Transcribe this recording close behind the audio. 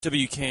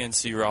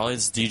WKNC Raleigh,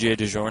 it's DJ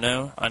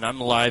DiGiorno, and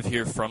I'm live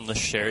here from the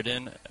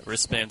Sheridan,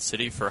 Wristband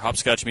City for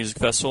Hopscotch Music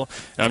Festival,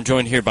 and I'm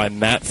joined here by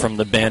Matt from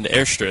the band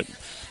Airstrip.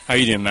 How are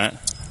you doing, Matt?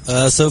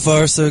 So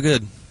far, so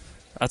good.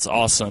 That's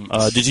awesome.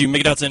 Did you make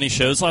it out to any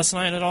shows last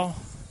night at all?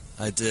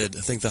 I did.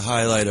 I think the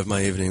highlight of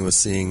my evening was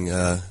seeing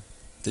the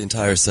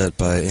entire set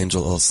by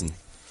Angel Olsen.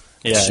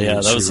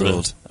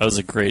 That was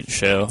a great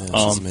show.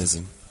 Yeah, she's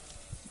amazing.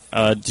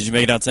 Did you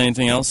make it out to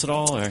anything else at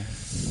all, or?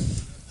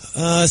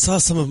 I saw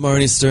some of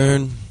Marnie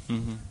Stern.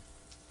 Mm-hmm.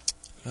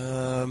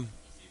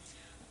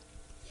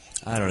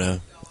 I don't know.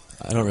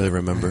 I don't really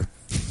remember.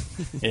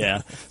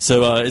 Yeah.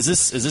 So is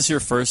this your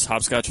first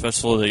Hopscotch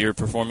Festival that you're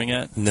performing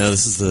at? No,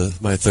 this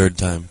is my third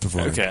time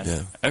performing. Okay.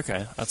 Yeah.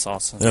 Okay, that's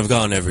awesome. And I've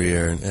gone every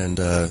year, and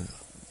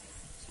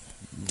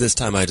this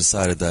time I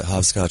decided that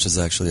Hopscotch is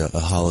actually a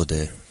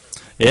holiday.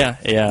 Yeah.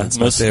 That's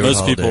most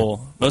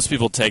holiday.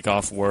 people take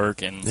off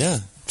work, and yeah.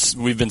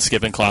 We've been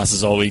skipping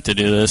classes all week to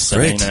do this.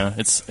 Great. So,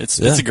 it's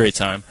a great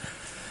time.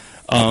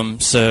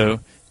 So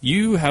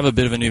you have a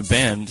bit of a new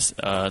band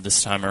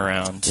this time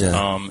around.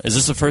 Yeah. Is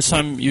this the first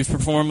time you've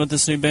performed with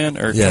this new band,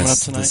 or yes, coming up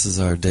tonight? This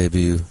is our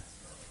debut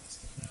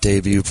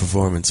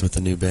performance with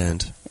the new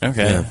band.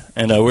 Okay. Yeah.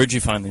 And where'd you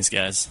find these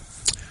guys?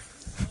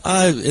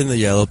 In the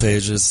Yellow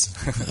Pages.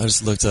 I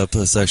just looked up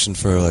a section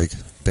for like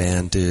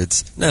band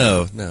dudes.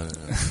 No.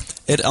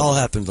 It all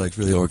happened like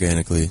really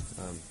organically.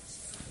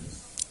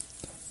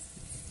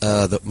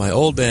 My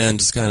old band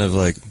just kind of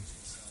like,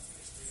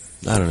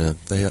 I don't know.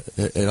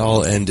 It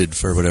all ended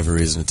for whatever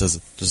reason.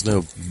 There's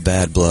no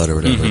bad blood or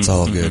whatever. It's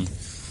all good.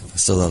 I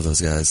still love those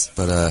guys.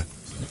 But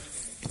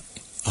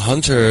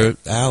Hunter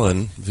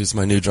Allen, who's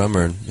my new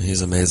drummer, and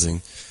he's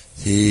amazing.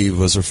 He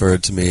was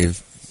referred to me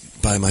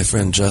by my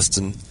friend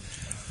Justin,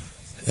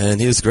 and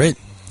he was great.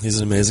 He's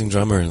an amazing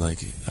drummer, and like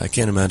I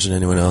can't imagine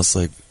anyone else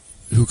like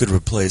who could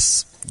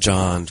replace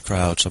John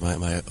Crouch,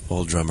 my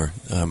old drummer.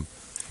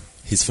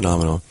 He's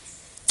phenomenal.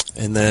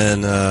 And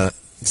then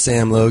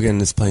Sam Logan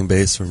is playing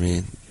bass for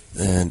me,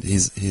 and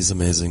he's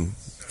amazing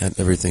at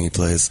everything he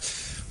plays.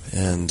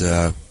 And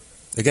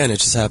again, it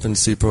just happened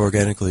super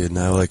organically, and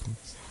now like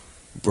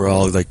we're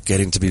all like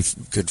getting to be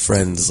good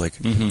friends like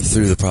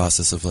through the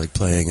process of like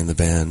playing in the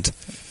band.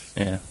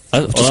 Yeah,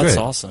 that's great.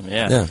 awesome.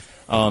 Yeah.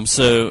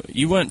 So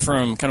you went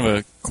from kind of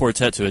a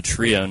quartet to a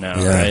trio now,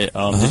 right?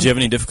 Did you have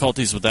any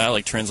difficulties with that,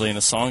 like translating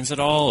the songs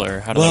at all, or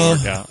how did that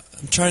work out?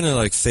 I'm trying to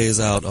like phase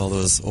out all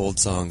those old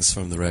songs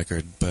from the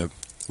record, but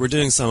we're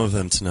doing some of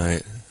them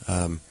tonight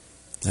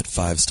at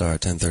 5 Star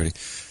at 10:30.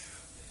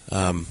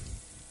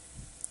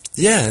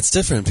 Yeah, it's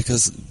different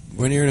because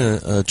when you're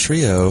in a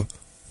trio,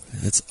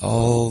 it's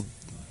all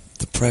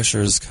the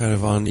pressure's kind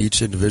of on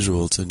each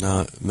individual to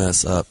not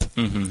mess up.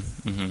 You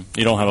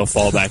don't have a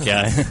fallback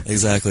guy.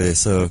 Exactly.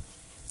 So,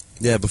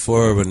 yeah,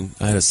 before when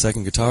I had a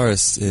second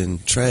guitarist in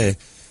Trey,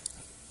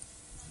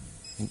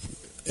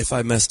 if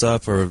I messed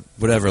up or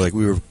whatever, like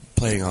we were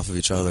playing off of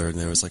each other, and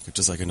there was like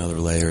just like another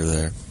layer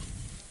there.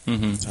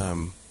 But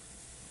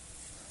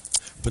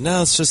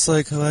now it's just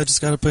like, I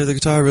just got to play the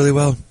guitar really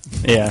well.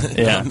 Yeah.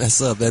 Not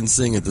mess up and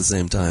sing at the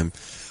same time.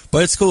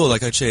 But it's cool.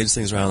 Like I changed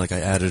things around. Like I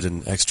added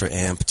an extra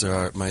amp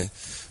to my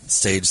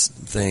stage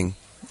thing,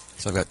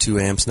 so I've got 2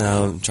 amps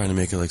now. I'm trying to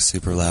make it like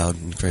super loud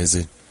and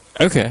crazy.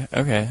 Okay.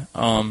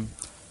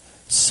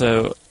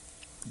 So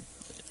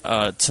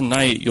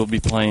tonight you'll be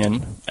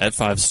playing at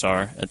 5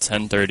 Star at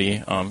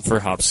 10:30 for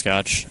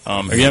Hopscotch.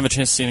 Are you gonna have a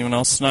chance to see anyone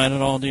else tonight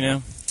at all? Do you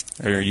know?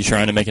 Or are you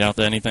trying to make it out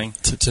to anything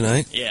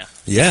tonight? Yeah.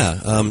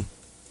 Yeah.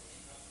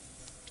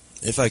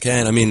 If I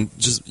can, I mean,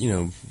 just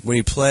when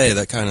you play,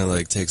 that kind of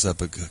like takes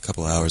up a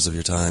couple hours of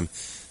your time.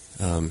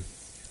 You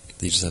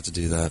just have to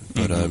do that.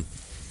 But I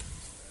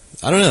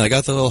don't know. I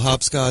got the little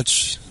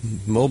Hopscotch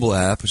mobile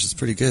app, which is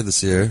pretty good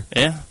this year.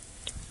 Yeah.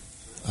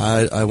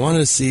 I wanted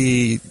to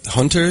see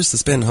Hunters.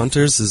 This band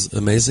Hunters is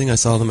amazing. I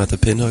saw them at the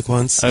Pinhook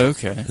once. Oh,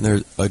 okay. And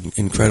they're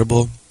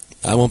incredible.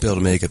 I won't be able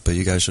to make it, but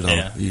you guys should all.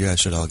 Yeah. You guys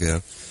should all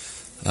go.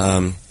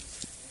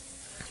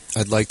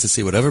 I'd like to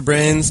see Whatever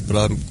Brains, but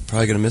I'm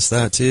probably gonna miss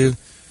that too.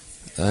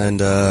 And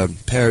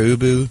Pere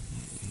Ubu.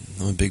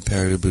 I'm a big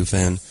Pere Ubu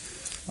fan.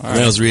 All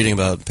right. I was reading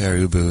about Pere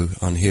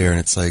Ubu on here, and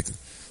it's like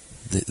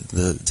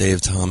the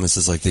Dave Thomas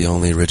is like the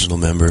only original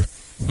member.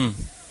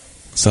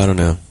 So I don't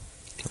know.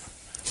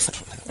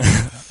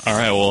 All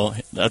right, well,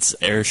 that's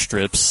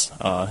Airstrip's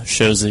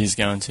shows that he's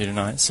going to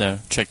tonight, so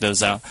check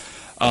those out.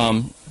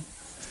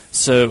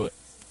 So,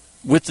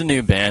 with the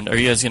new band, are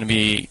you guys going to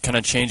be kind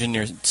of changing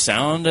your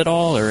sound at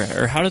all,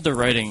 or how did the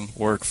writing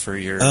work for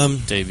your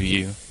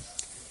debut?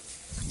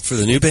 For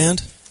the new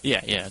band?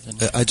 Yeah.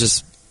 I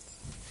just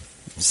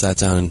sat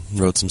down and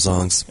wrote some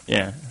songs.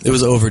 Yeah. It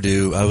was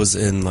overdue. I was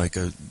in like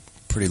a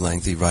pretty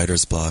lengthy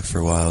writer's block for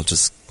a while,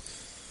 just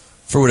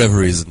for whatever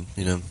reason,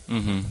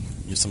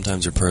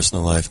 Sometimes your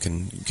personal life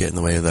can get in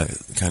the way of that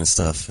kind of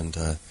stuff, and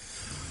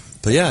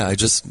but yeah, I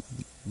just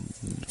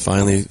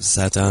finally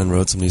sat down and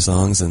wrote some new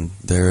songs, and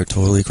they're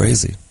totally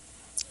crazy.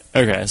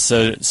 Okay,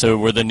 so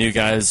were the new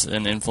guys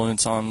an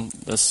influence on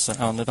the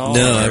sound at all?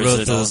 No, I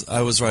wrote those.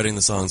 I was writing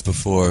the songs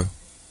before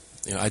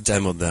I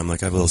demoed them.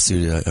 Like, I have a little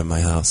studio at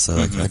my house, so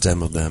like, I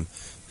demoed them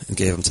and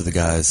gave them to the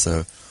guys.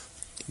 So,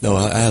 no,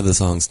 I had the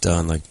songs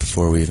done, like,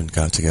 before we even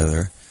got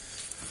together.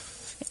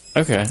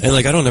 Okay. And,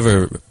 like, I don't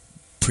ever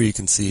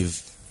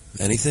preconceive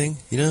anything,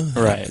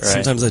 Right.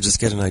 Sometimes I just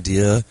get an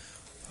idea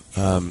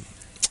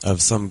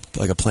of some,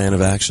 like, a plan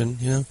of action,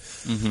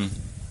 Mm-hmm.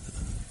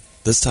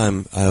 This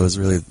time, I was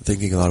really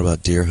thinking a lot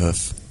about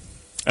Deerhoof.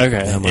 Okay.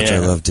 And how much I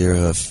love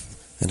Deerhoof,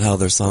 and how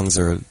their songs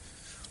are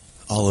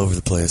all over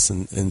the place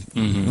and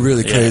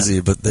really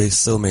crazy, but they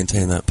still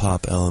maintain that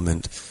pop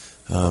element.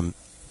 And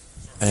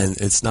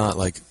it's not,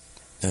 like,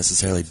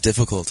 necessarily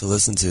difficult to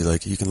listen to.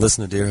 Like, you can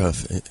listen to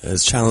Deerhoof.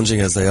 As challenging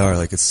as they are,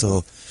 like, it's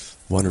still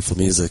wonderful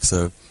music.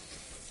 So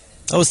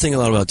I was thinking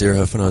a lot about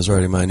Deerhoof when I was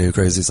writing my new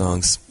crazy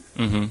songs.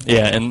 Mm-hmm.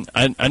 Yeah, and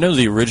I know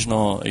the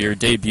original, your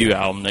debut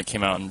album that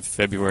came out in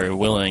February,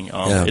 Willing,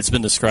 it's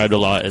been described a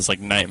lot as like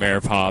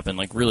nightmare pop and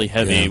like really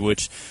heavy,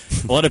 which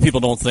a lot of people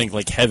don't think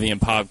like heavy and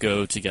pop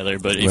go together,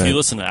 but if you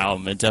listen to the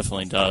album, it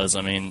definitely does.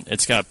 I mean,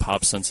 it's got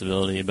pop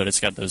sensibility, but it's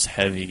got those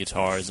heavy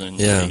guitars and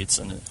beats,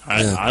 and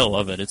I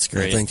love it. It's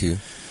great. Yeah, thank you.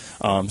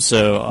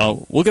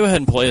 So we'll go ahead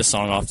and play a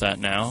song off that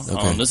now.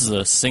 Okay. This is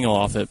a single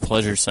off at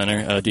Pleasure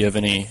Center. Do you have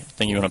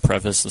anything you want to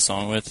preface the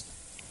song with?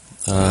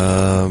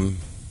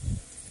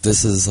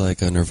 This is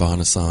like a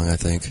Nirvana song, I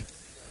think.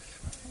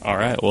 All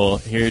right. Well,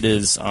 here it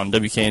is on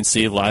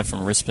WKNC live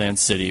from Wristband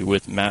City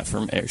with Matt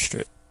from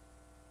Airstrip.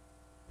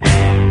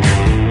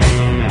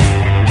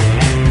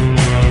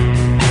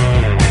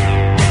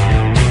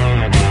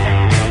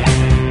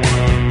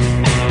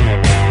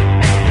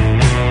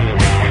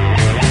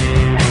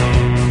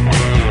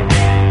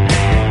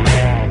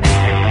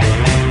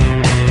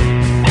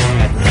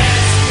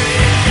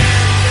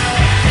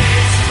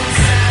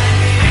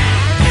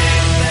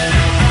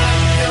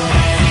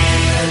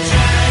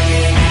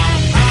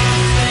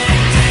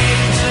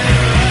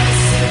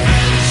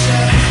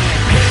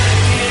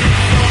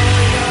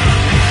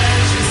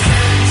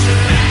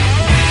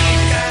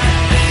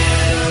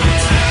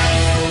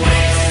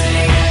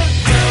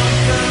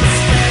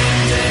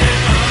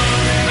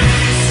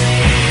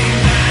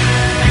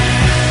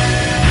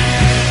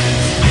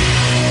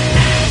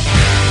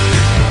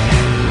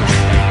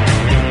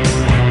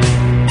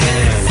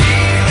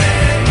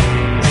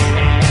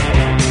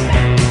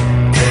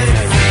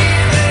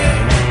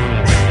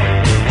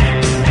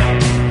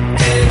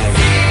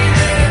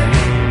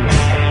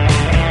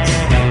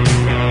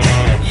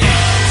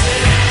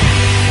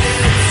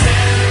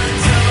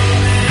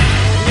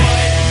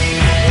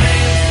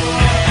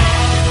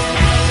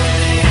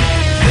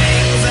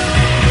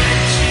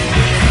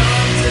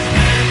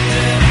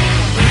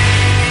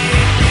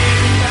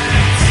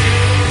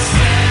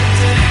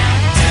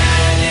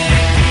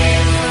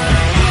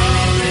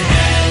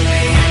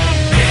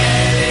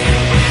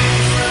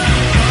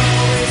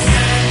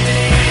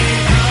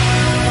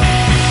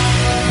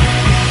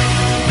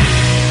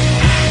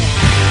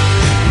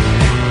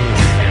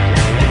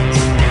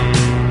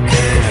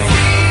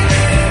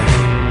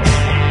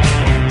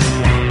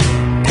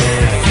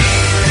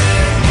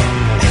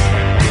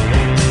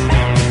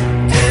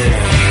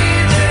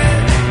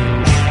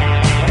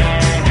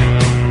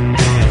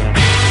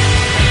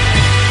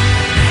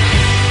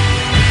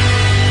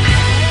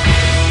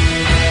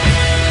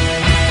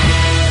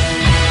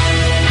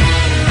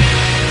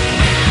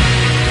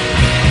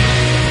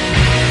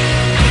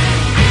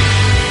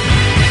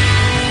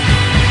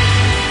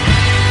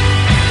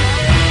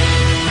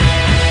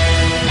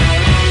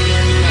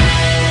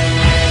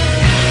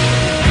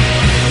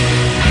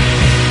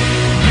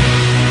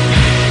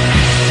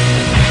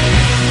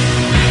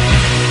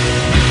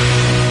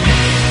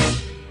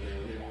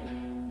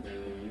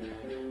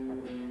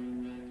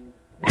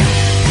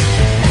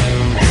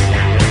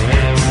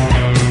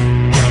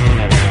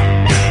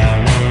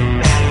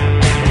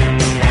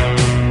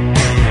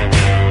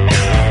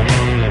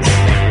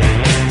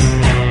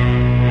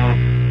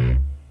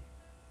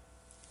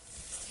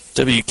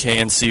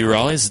 WKNC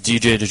Raleigh's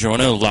DJ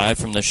DiGiorno live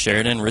from the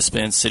Sheridan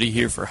Wristband City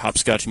here for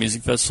Hopscotch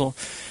Music Festival.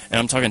 And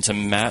I'm talking to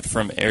Matt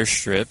from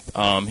Airstrip.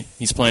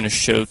 He's playing a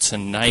show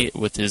tonight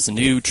with his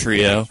new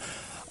trio,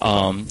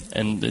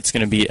 and it's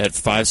going to be at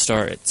 5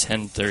 Star at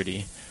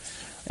 10:30.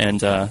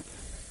 And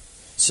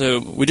so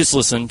we just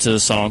listened to the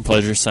song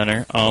Pleasure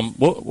Center.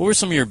 What were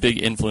some of your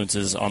big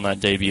influences on that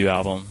debut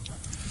album?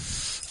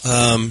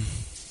 The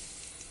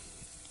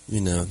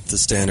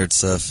standard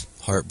stuff,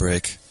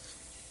 heartbreak.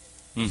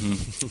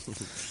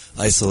 Mm-hmm.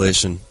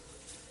 Isolation,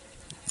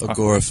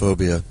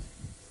 agoraphobia,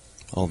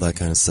 all that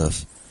kind of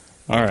stuff.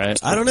 All right.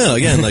 I don't know.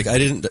 Again, like I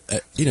didn't,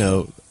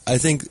 I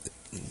think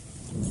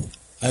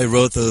I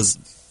wrote those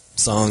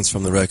songs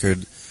from the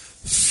record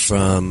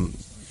from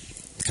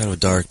kind of a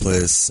dark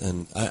place,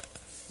 and I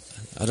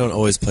don't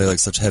always play like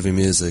such heavy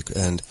music,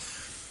 and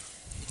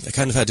I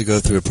kind of had to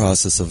go through a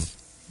process of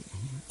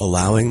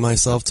allowing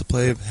myself to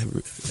play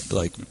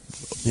like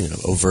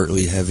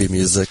overtly heavy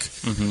music.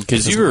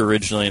 Because you were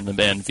originally in the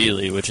band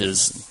Feely, which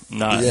is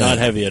not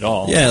heavy at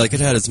all. Yeah, like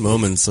it had its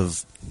moments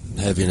of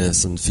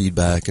heaviness and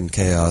feedback and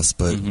chaos,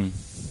 but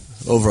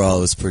overall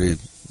it was pretty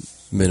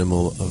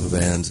minimal of a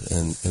band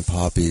and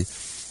poppy.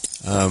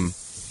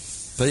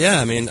 But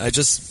yeah, I mean, that's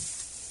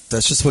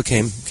just what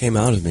came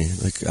out of me.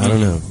 Like, I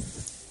don't know.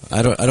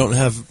 I don't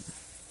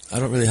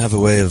really have a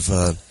way of,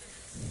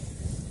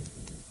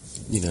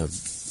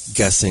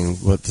 guessing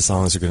what the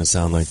songs are going to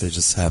sound like. They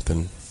just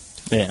happen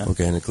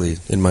organically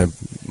in my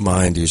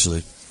mind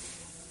usually.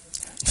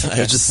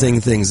 Okay. I just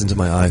sing things into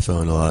my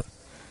iPhone a lot.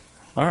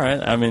 All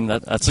right. I mean,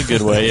 that's a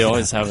good way. You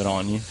always have it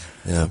on you.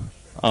 Yeah.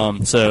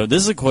 So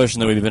this is a question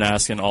that we've been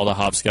asking all the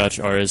hopscotch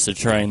artists to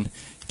try and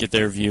get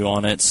their view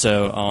on it.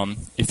 So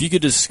if you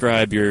could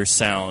describe your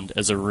sound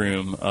as a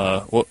room,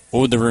 what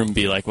would the room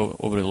be like?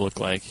 What would it look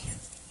like?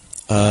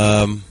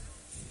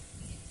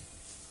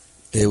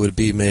 It would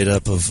be made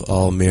up of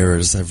all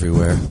mirrors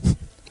everywhere.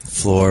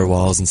 Floor,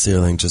 walls, and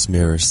ceiling, just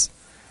mirrors.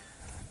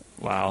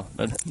 Wow.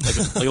 Like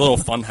a little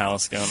fun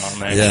house going on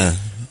there. Yeah.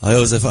 I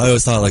always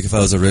thought, like, if I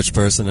was a rich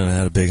person and I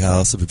had a big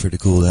house, it'd be pretty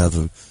cool to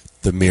have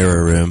the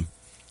mirror room.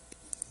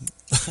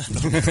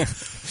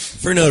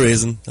 For no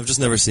reason. I've just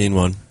never seen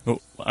one. Well,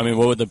 I mean,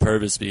 what would the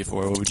purpose be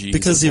for? What would you use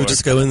Because it you for? would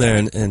just go in there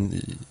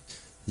and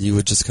you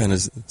would just kind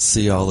of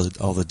see all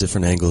the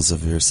different angles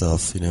of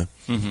yourself, you know?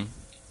 Mm-hmm.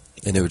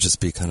 And it would just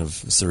be kind of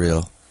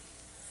surreal.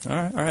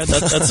 All right.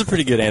 That's a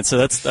pretty good answer.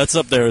 That's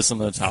up there with some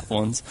of the top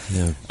ones.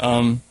 Yeah.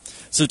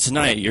 So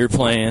tonight you're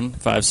playing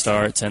 5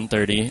 Star at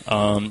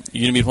 10:30.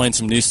 You gonna be playing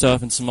some new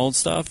stuff and some old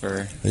stuff,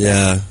 or?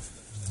 Yeah,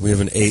 we have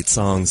an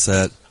 8-song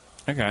set.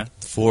 Okay.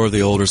 4 of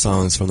the older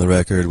songs from the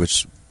record,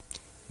 which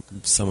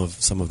some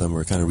of them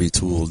were kind of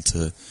retooled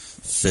to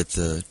fit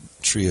the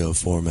trio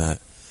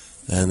format,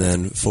 and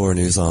then 4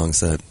 new songs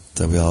that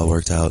we all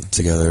worked out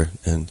together.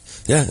 And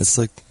yeah, it's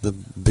like the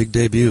big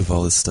debut of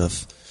all this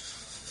stuff.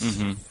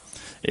 Mm-hmm.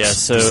 Yeah.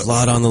 So there's a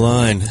lot on the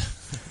line.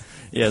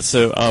 Yeah,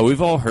 so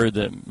we've all heard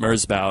that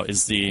Merzbow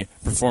is the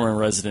performer in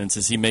residence.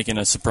 Is he making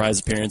a surprise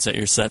appearance at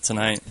your set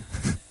tonight?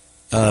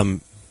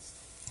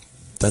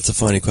 That's a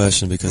funny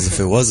question, because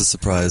if it was a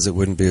surprise, it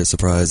wouldn't be a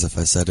surprise if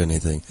I said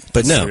anything.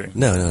 But no,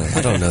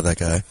 I don't know that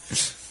guy.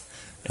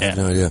 I have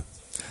no idea.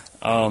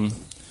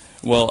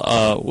 We'll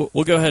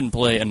go ahead and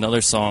play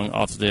another song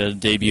off the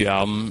debut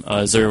album.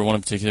 Is there one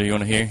in particular you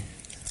want to hear?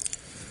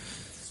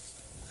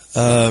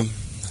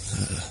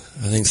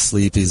 I think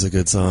Sleepy's a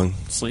good song.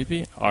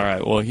 Sleepy? All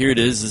right, well, here it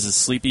is. This is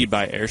Sleepy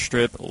by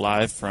Airstrip,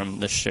 live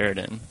from the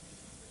Sheridan.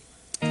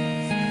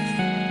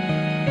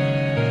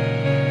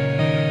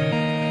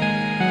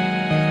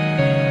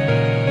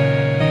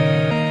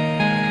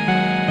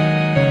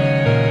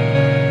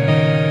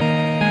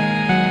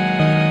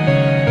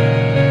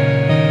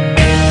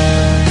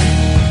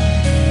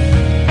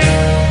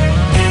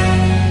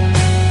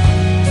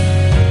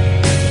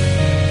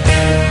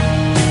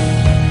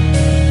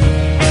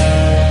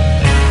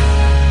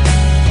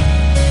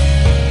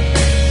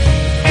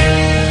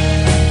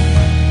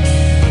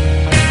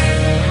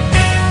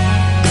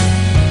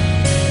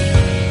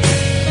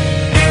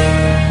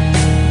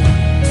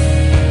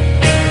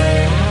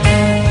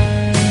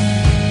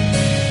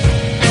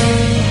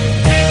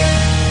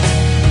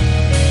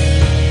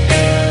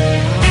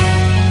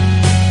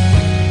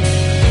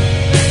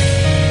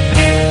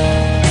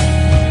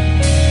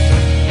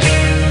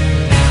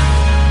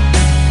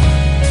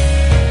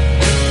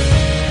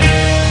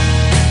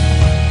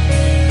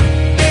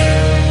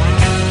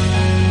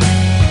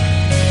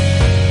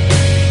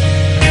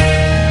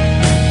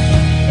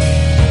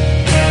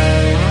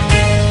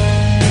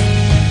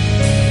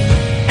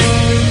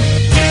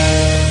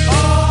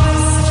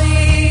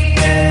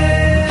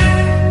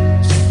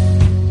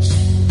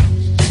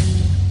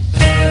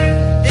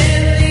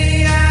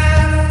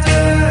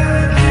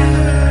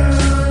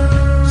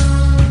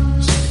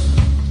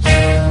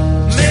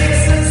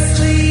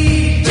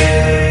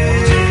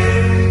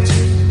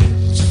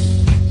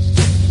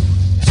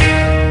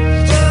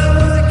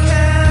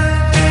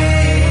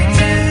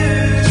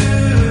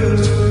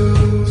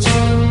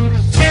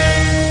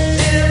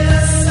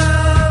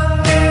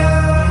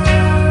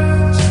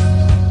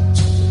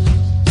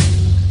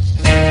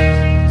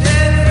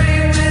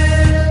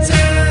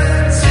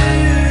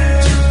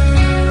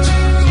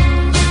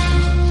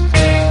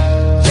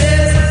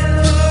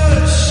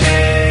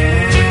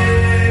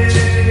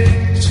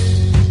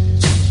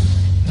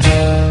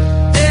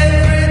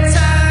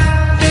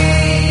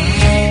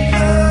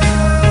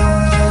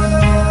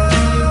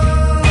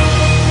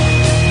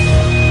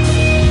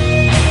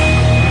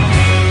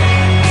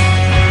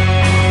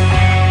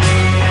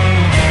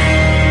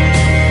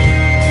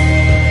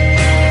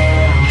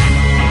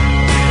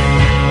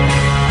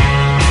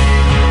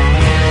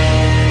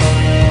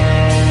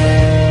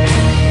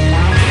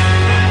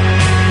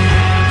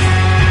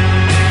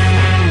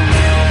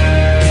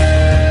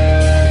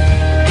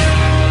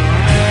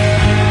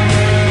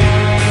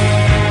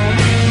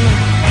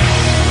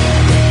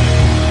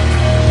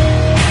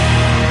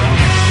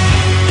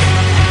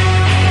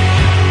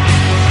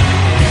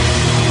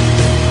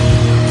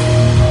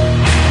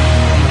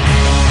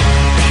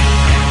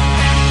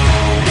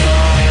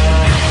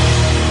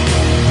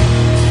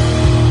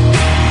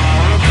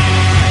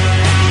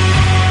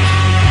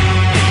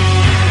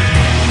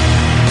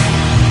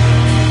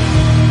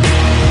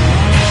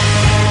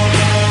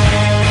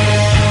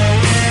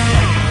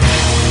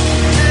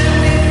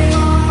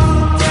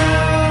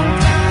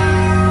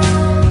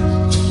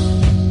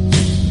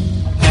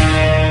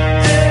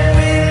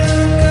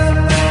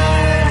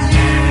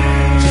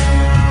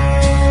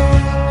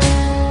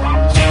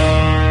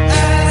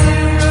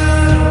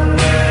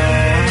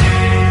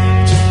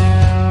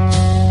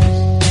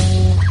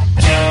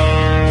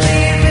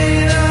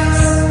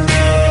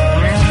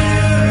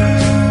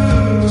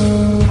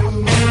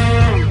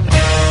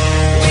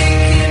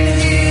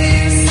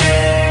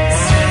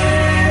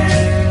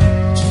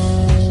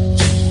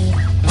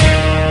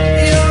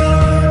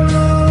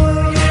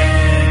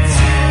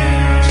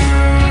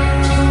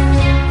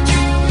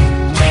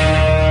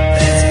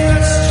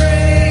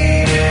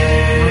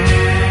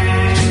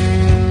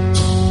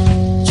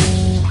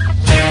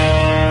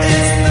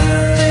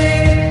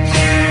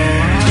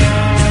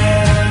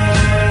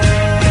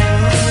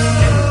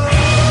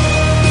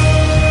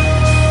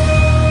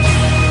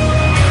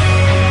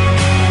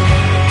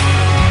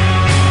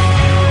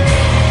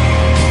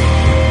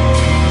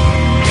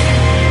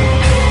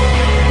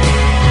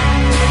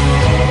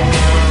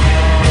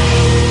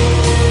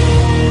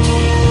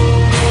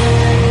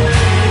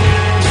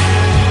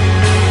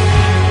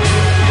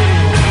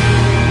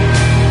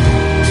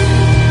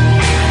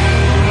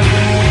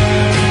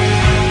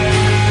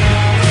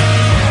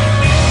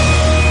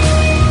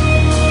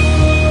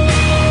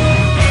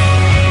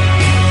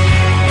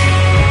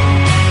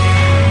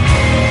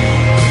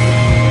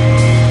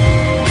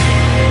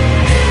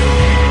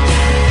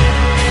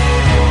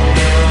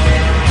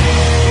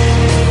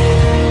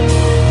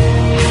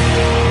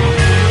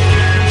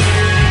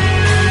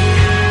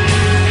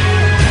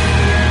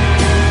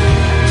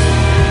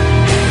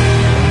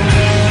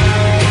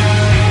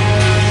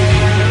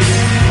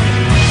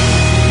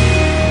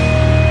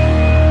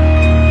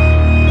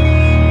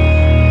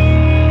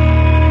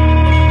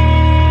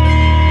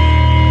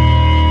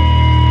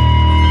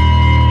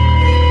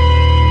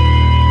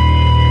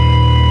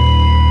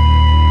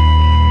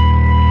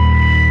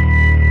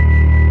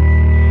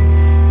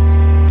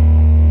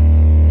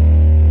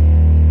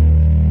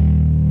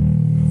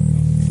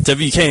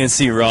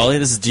 WKNC Raleigh.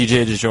 This is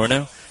DJ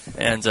DiGiorno,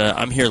 and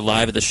I'm here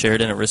live at the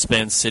Sheridan at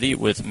Wristband City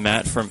with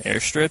Matt from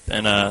Airstrip.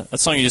 And that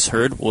song you just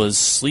heard was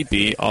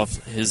Sleepy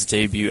off his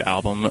debut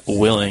album,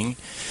 Willing.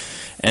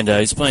 And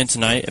he's playing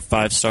tonight at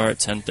 5 Star at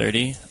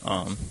 10:30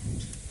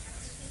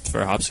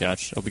 for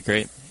Hopscotch. It'll be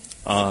great.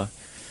 You have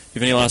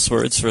any last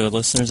words for the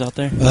listeners out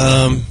there?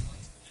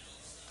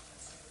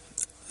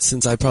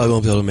 Since I probably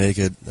won't be able to make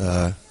it,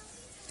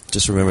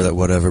 just remember that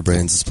Whatever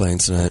Brains is playing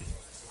tonight.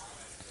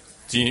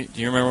 Do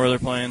you remember where they're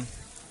playing?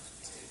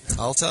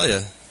 I'll tell you.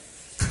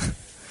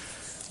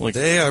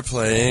 They are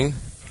playing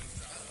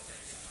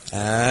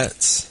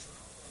at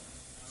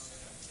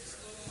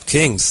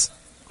King's.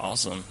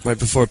 Awesome. Right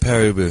before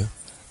Paribu.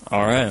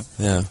 All right.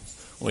 Yeah.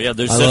 Well, yeah,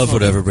 I love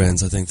Whatever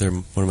Brands. I think they're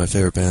one of my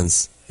favorite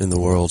bands in the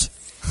world.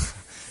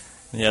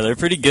 Yeah, they're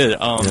pretty good.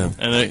 Yeah.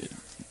 And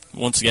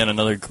once again,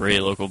 another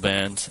great local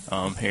band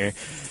here.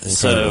 Incredible.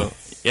 So,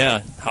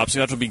 yeah,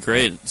 Hopscotch will be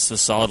great. It's a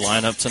solid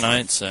lineup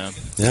tonight. So.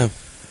 Yeah.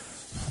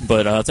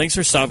 But thanks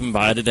for stopping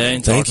by today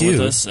and Thank talking you.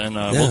 with us. And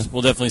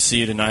we'll definitely see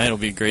you tonight. It'll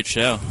be a great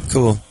show.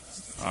 Cool.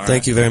 All right.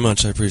 Thank you very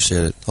much. I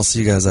appreciate it. I'll see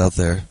you guys out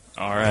there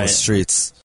All on right. the streets.